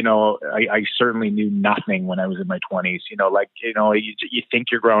 And, I certainly knew nothing when I was in my 20s. You think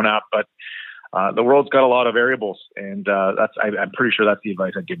you're grown up, but the world's got a lot of variables. And I'm pretty sure that's the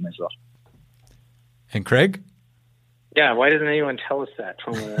advice I'd give myself. And Craig? Yeah, why doesn't anyone tell us that?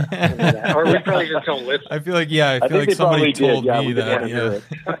 Or we probably just don't listen. I feel like somebody told me that. Yeah.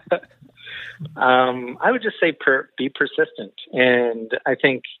 I would just say be persistent, and I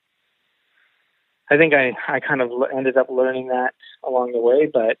think I kind of ended up learning that along the way.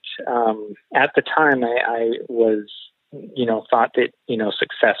 But at the time, I was thought that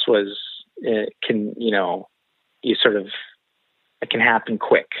success was it can happen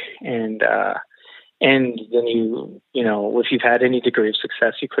quick, and then if you've had any degree of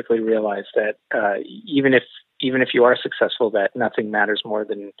success, you quickly realize that even if you are successful, that nothing matters more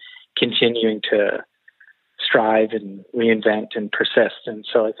than continuing to strive and reinvent and persist. And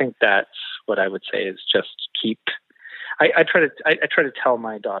so I think that's what I would say is just keep. I try to tell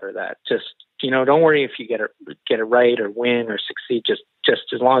my daughter that just don't worry if you get it right or win or succeed. Just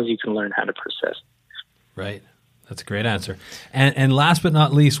as long as you can learn how to persist. Right. That's a great answer. And last but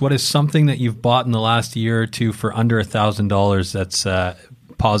not least, what is something that you've bought in the last year or two for under $1,000 that's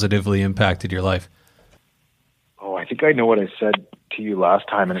positively impacted your life? Oh, I think I know what I said to you last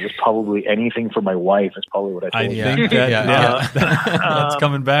time, and it was probably anything for my wife is probably what I told you. I think that's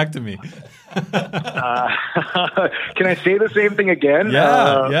coming back to me. Can I say the same thing again?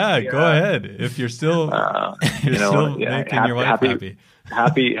 Go ahead. If you're still, still making your wife happy.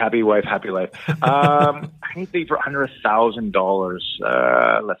 Happy wife, happy life. Anything for under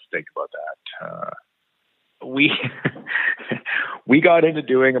 $1,000. Let's think about that. We got into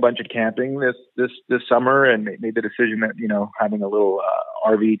doing a bunch of camping this summer, and made the decision that having a little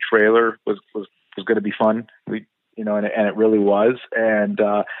RV trailer was going to be fun. And it really was. And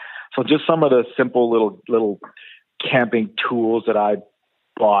so just some of the simple little camping tools that I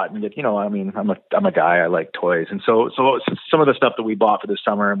bought, and I'm a guy, I like toys, and so some of the stuff that we bought for this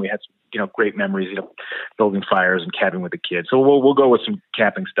summer, and we had some great memories, building fires and camping with the kids. So we'll go with some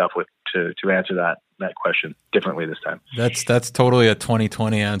camping stuff to answer that question differently this time. That's totally a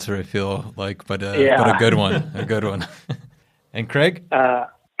 2020 answer, I feel like, but a good one, And Craig?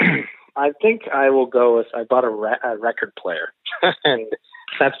 I think I will go with, I bought a record player, and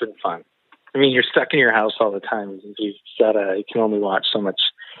that's been fun. I mean, you're stuck in your house all the time. You can only watch so much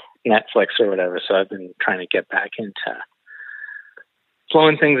Netflix or whatever. So I've been trying to get back into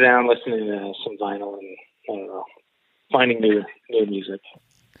slowing things down, listening to some vinyl, and I don't know, finding new music.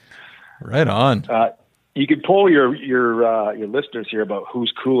 Right on. You could poll your listeners here about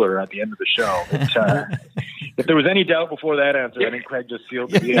who's cooler at the end of the show. But, if there was any doubt before that answer, I think Craig just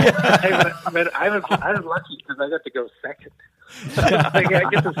sealed the deal. I was lucky because I got to go second. I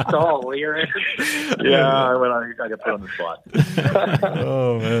get to stall while you're in. I got put on the spot.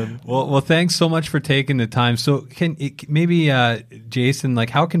 Oh man. Well, thanks so much for taking the time. So, Jason,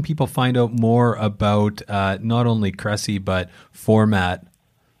 how can people find out more about not only Cressey but Format?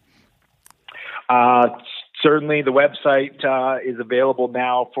 Certainly, the website is available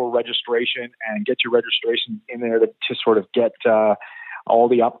now for registration, and get your registration in there to sort of get all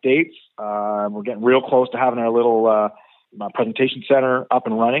the updates. We're getting real close to having our little presentation center up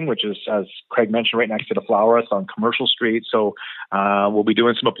and running, which is, as Craig mentioned, right next to the Flower Us on Commercial Street. So we'll be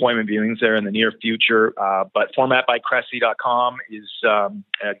doing some appointment viewings there in the near future. But formatbycressey.com is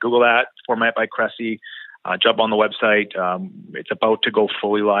Google that, Format by Cressey. Jump on the website. It's about to go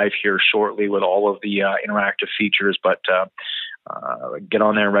fully live here shortly with all of the interactive features, but get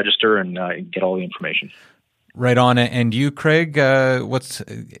on there and register and get all the information. Right on. And you, Craig,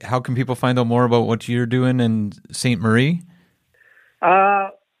 how can people find out more about what you're doing in Ste. Marie?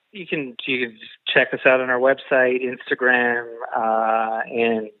 You can check us out on our website, Instagram,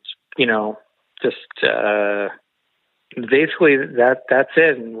 and basically that's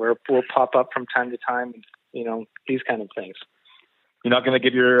it. And we'll pop up from time to time, these kind of things. You're not going to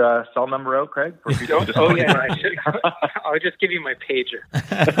give your cell number out, Craig? I should. I'll just give you my pager.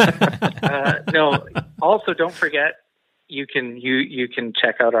 No. Also, don't forget, you can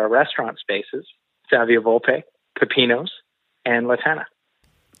check out our restaurant spaces: Savia Volpe, Pepinos, and Latana.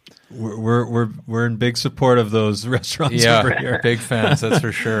 We're in big support of those restaurants over here. Big fans, that's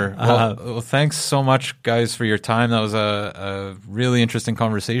for sure. Well, thanks so much, guys, for your time. That was a really interesting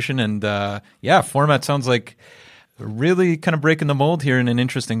conversation, and Format sounds like really kind of breaking the mold here in an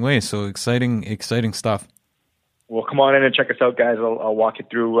interesting way. So exciting stuff. Well, come on in and check us out, guys. I'll walk you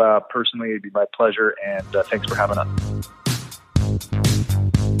through personally. It'd be my pleasure. And thanks for having us.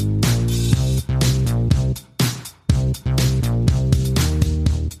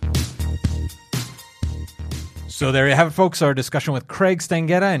 So there you have it, folks. Our discussion with Craig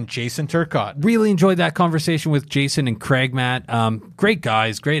Stanghetta and Jason Turcotte. Really enjoyed that conversation with Jason and Craig, Matt. Great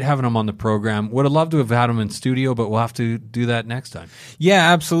guys. Great having them on the program. Would have loved to have had them in studio, but we'll have to do that next time.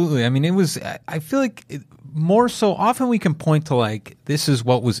 Yeah, absolutely. I mean, I feel like more so often we can point to like, this is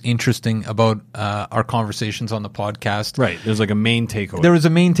what was interesting about our conversations on the podcast. Right. There's like a main takeaway. There was a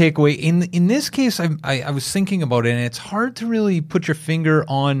main takeaway. In this case, I was thinking about it, and it's hard to really put your finger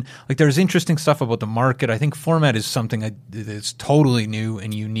on, like, there's interesting stuff about the market. I think format is something that's totally new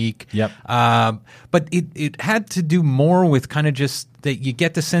and unique. Yep. But it had to do more with kind of just that you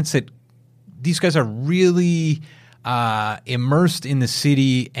get the sense that these guys are really immersed in the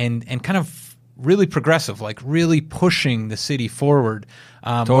city and kind of really progressive, like really pushing the city forward,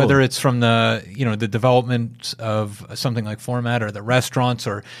 Totally. Whether it's from the development of something like format or the restaurants,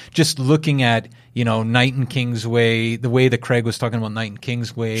 or just looking at Knight and Kingsway, the way that Craig was talking about Knight and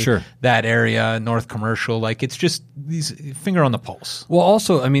Kingsway, Sure. that area, North Commercial, like it's just these finger on the pulse. Well,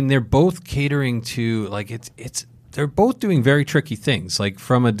 also, I mean, they're both catering to like they're both doing very tricky things, like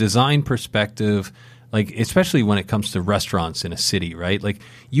from a design perspective. Like, especially when it comes to restaurants in a city, right? Like,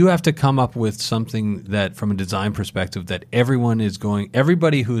 you have to come up with something that, from a design perspective, that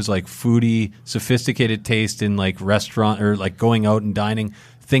everybody who is like foodie, sophisticated taste in like restaurant or like going out and dining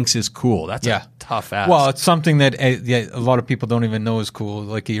thinks is cool. That's a tough ask. Well, it's something that a lot of people don't even know is cool.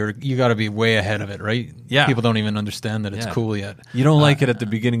 Like you got to be way ahead of it, right? Yeah. People don't even understand that it's cool yet. You don't like it at the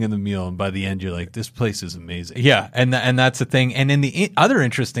beginning of the meal, and by the end, you're like, this place is amazing. Yeah, and that's the thing. And then the other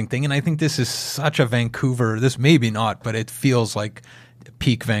interesting thing, and I think this is such a Vancouver, this maybe not, but it feels like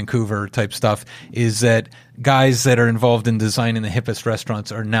peak Vancouver type stuff, is that guys that are involved in designing the hippest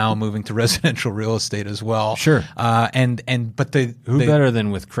restaurants are now moving to residential real estate as well. Sure. But who better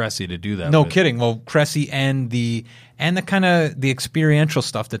than with Cressy to do that? No kidding. Well, Cressy and the kind of the experiential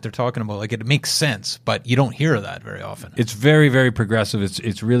stuff that they're talking about, like it makes sense, but you don't hear that very often. It's very, very progressive.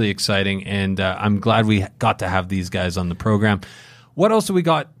 It's really exciting, and I'm glad we got to have these guys on the program. What else do we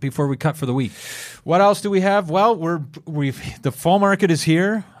got before we cut for the week? What else do we have? Well, the fall market is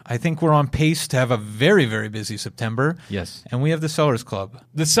here. I think we're on pace to have a very, very busy September. Yes. And we have the Sellers Club.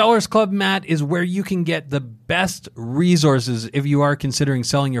 The Sellers Club, Matt, is where you can get the best resources if you are considering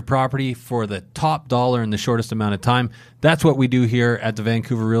selling your property for the top dollar in the shortest amount of time. That's what we do here at the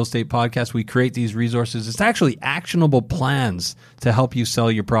Vancouver Real Estate Podcast. We create these resources. It's actually actionable plans to help you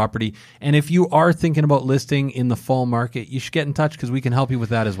sell your property. And if you are thinking about listing in the fall market, you should get in touch because we can help you with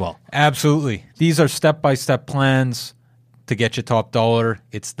that as well. Absolutely. These are step-by-step plans to get you top dollar.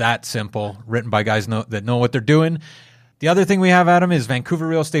 It's that simple, written by guys that know what they're doing. The other thing we have, Adam, is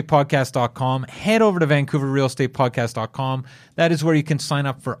VancouverRealEstatePodcast.com. Head over to VancouverRealEstatePodcast.com. That is where you can sign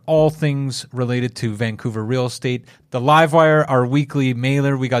up for all things related to Vancouver real estate. The Livewire, our weekly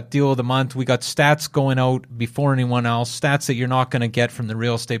mailer, we got Deal of the Month. We got stats going out before anyone else, stats that you're not going to get from the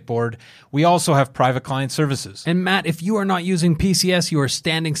real estate board. We also have private client services. And Matt, if you are not using PCS, you are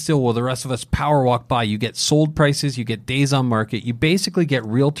standing still while the rest of us power walk by. You get sold prices, you get days on market. You basically get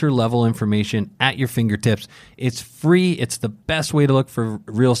realtor level information at your fingertips. It's free. It's the best way to look for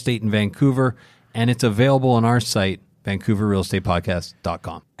real estate in Vancouver, and it's available on our site,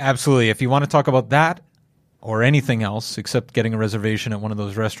 VancouverRealEstatePodcast.com. Absolutely. If you want to talk about that or anything else except getting a reservation at one of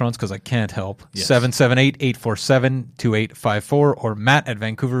those restaurants, because I can't help, Yes. 778-847-2854 or Matt at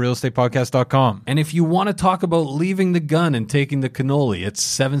VancouverRealEstatePodcast.com. And if you want to talk about leaving the gun and taking the cannoli, it's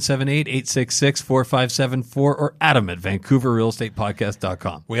 778-866-4574 or Adam at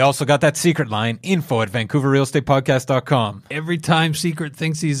VancouverRealEstatePodcast.com. We also got that secret line, info at VancouverRealEstatePodcast.com. Every time Secret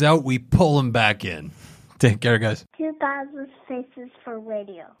thinks he's out, we pull him back in. Take care, guys. 2000 Faces for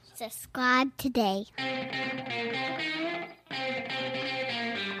Radio. Subscribe today.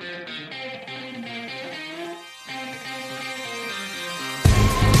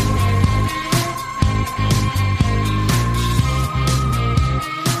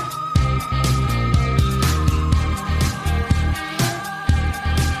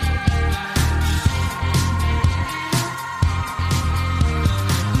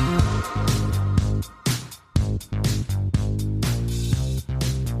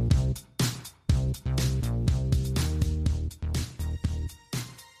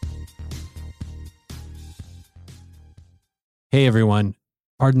 Hey everyone,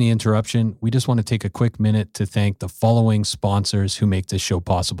 pardon the interruption. We just want to take a quick minute to thank the following sponsors who make this show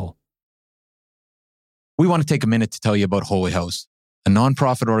possible. We want to take a minute to tell you about Holy House. a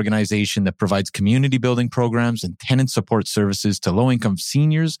nonprofit organization that provides community building programs and tenant support services to low-income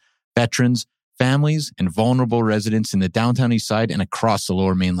seniors, veterans, families, and vulnerable residents in the downtown east side and across the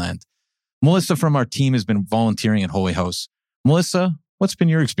lower mainland. Melissa from our team has been volunteering at Holy House. Melissa, what's been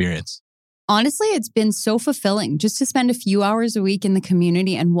your experience? Honestly, it's been so fulfilling just to spend a few hours a week in the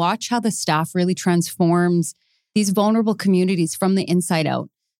community and watch how the staff really transforms these vulnerable communities from the inside out,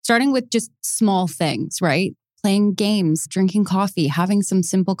 starting with just small things, right? Playing games, drinking coffee, having some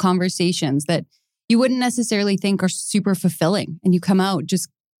simple conversations that you wouldn't necessarily think are super fulfilling. And you come out just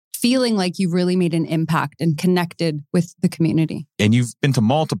feeling like you've really made an impact and connected with the community. And you've been to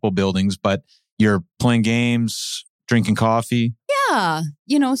multiple buildings, but you're playing games, drinking coffee. Yeah,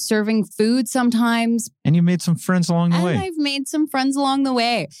 serving food sometimes. And you made some friends along the way. And I've made some friends along the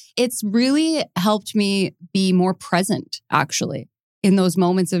way. It's really helped me be more present, actually, in those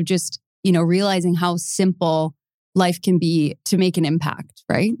moments of just, realizing how simple life can be to make an impact,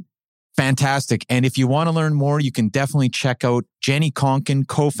 right? Fantastic. And if you want to learn more, you can definitely check out Jenny Conkin,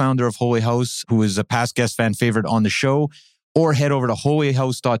 co-founder of Holy House, who is a past guest fan favorite on the show, or head over to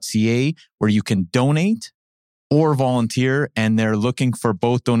holyhouse.ca where you can donate or volunteer. And they're looking for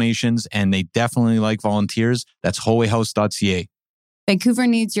both donations and they definitely like volunteers. That's holyhouse.ca. Vancouver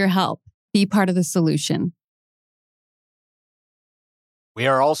needs your help. Be part of the solution. We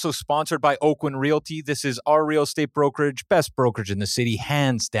are also sponsored by Oakwyn Realty. This is our real estate brokerage, best brokerage in the city,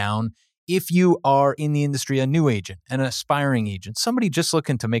 hands down. If you are in the industry, a new agent, an aspiring agent, somebody just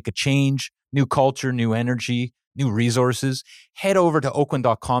looking to make a change, new culture, new energy, new resources, head over to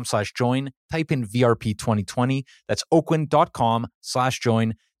oakwyn.com/join, type in VRP 2020. That's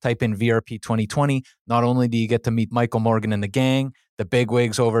oakwyn.com/join, type in VRP 2020. Not only do you get to meet Michael Morgan and the gang, the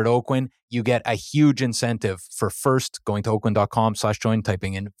bigwigs over at Oakwyn, you get a huge incentive for first going to oakwyn.com/join,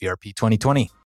 typing in VRP 2020.